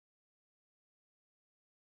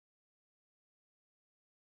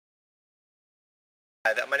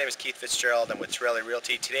Hi, my name is Keith Fitzgerald. I'm with Torelli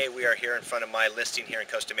Realty. Today we are here in front of my listing here in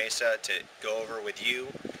Costa Mesa to go over with you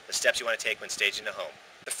the steps you want to take when staging a home.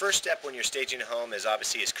 The first step when you're staging a home is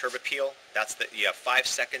obviously curb appeal. You have 5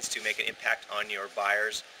 seconds to make an impact on your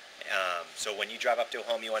buyers. So when you drive up to a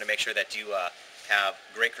home, you want to make sure that you have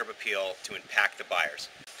great curb appeal to impact the buyers.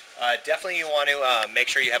 Definitely you want to make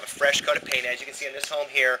sure you have a fresh coat of paint. As you can see in this home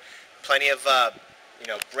here, plenty of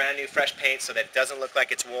brand new fresh paint so that it doesn't look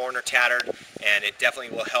like it's worn or tattered, and it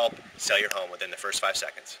definitely will help sell your home within the first 5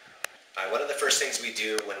 seconds. One of the first things we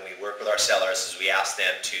do when we work with our sellers is we ask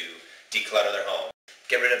them to declutter their home.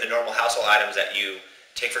 Get rid of the normal household items that you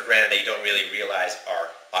take for granted that you don't really realize are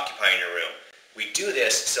occupying your room. We do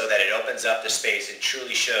this so that it opens up the space and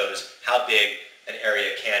truly shows how big an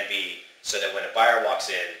area can be, so that when a buyer walks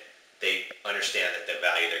in, they understand that the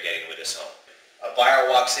value they're getting with this home. A buyer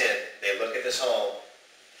walks in, they look at this home,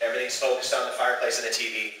 everything's focused on the fireplace and the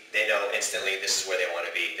TV, they know instantly this is where they want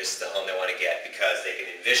to be. This is the home they want to get, because they can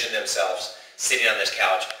envision themselves sitting on this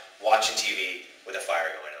couch watching TV with a fire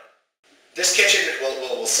going on. This kitchen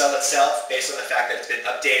will sell itself based on the fact that it's been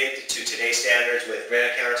updated to today's standards with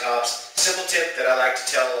granite countertops. Simple tip that I like to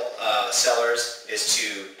tell sellers is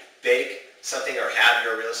to bake something, or have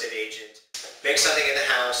your real estate agent bake something in the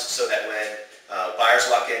house so that when buyers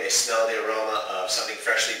walk in, they smell the aroma of something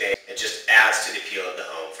freshly baked. It just adds to the appeal of the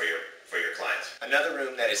home for your clients. Another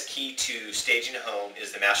room that is key to staging a home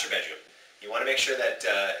is the master bedroom. You want to make sure that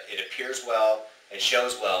it appears well and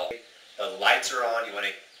shows well. The lights are on. You want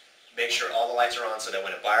to make sure all the lights are on so that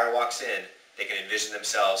when a buyer walks in, they can envision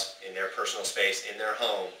themselves in their personal space, in their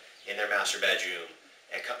home, in their master bedroom,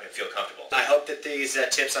 and feel comfortable. I hope that these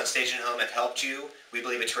tips on staging a home have helped you. We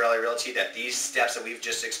believe at Torelli Realty that these steps that we've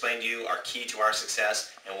just explained to you are key to our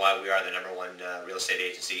success and why we are the #1 real estate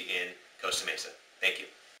agency in Costa Mesa. Thank you.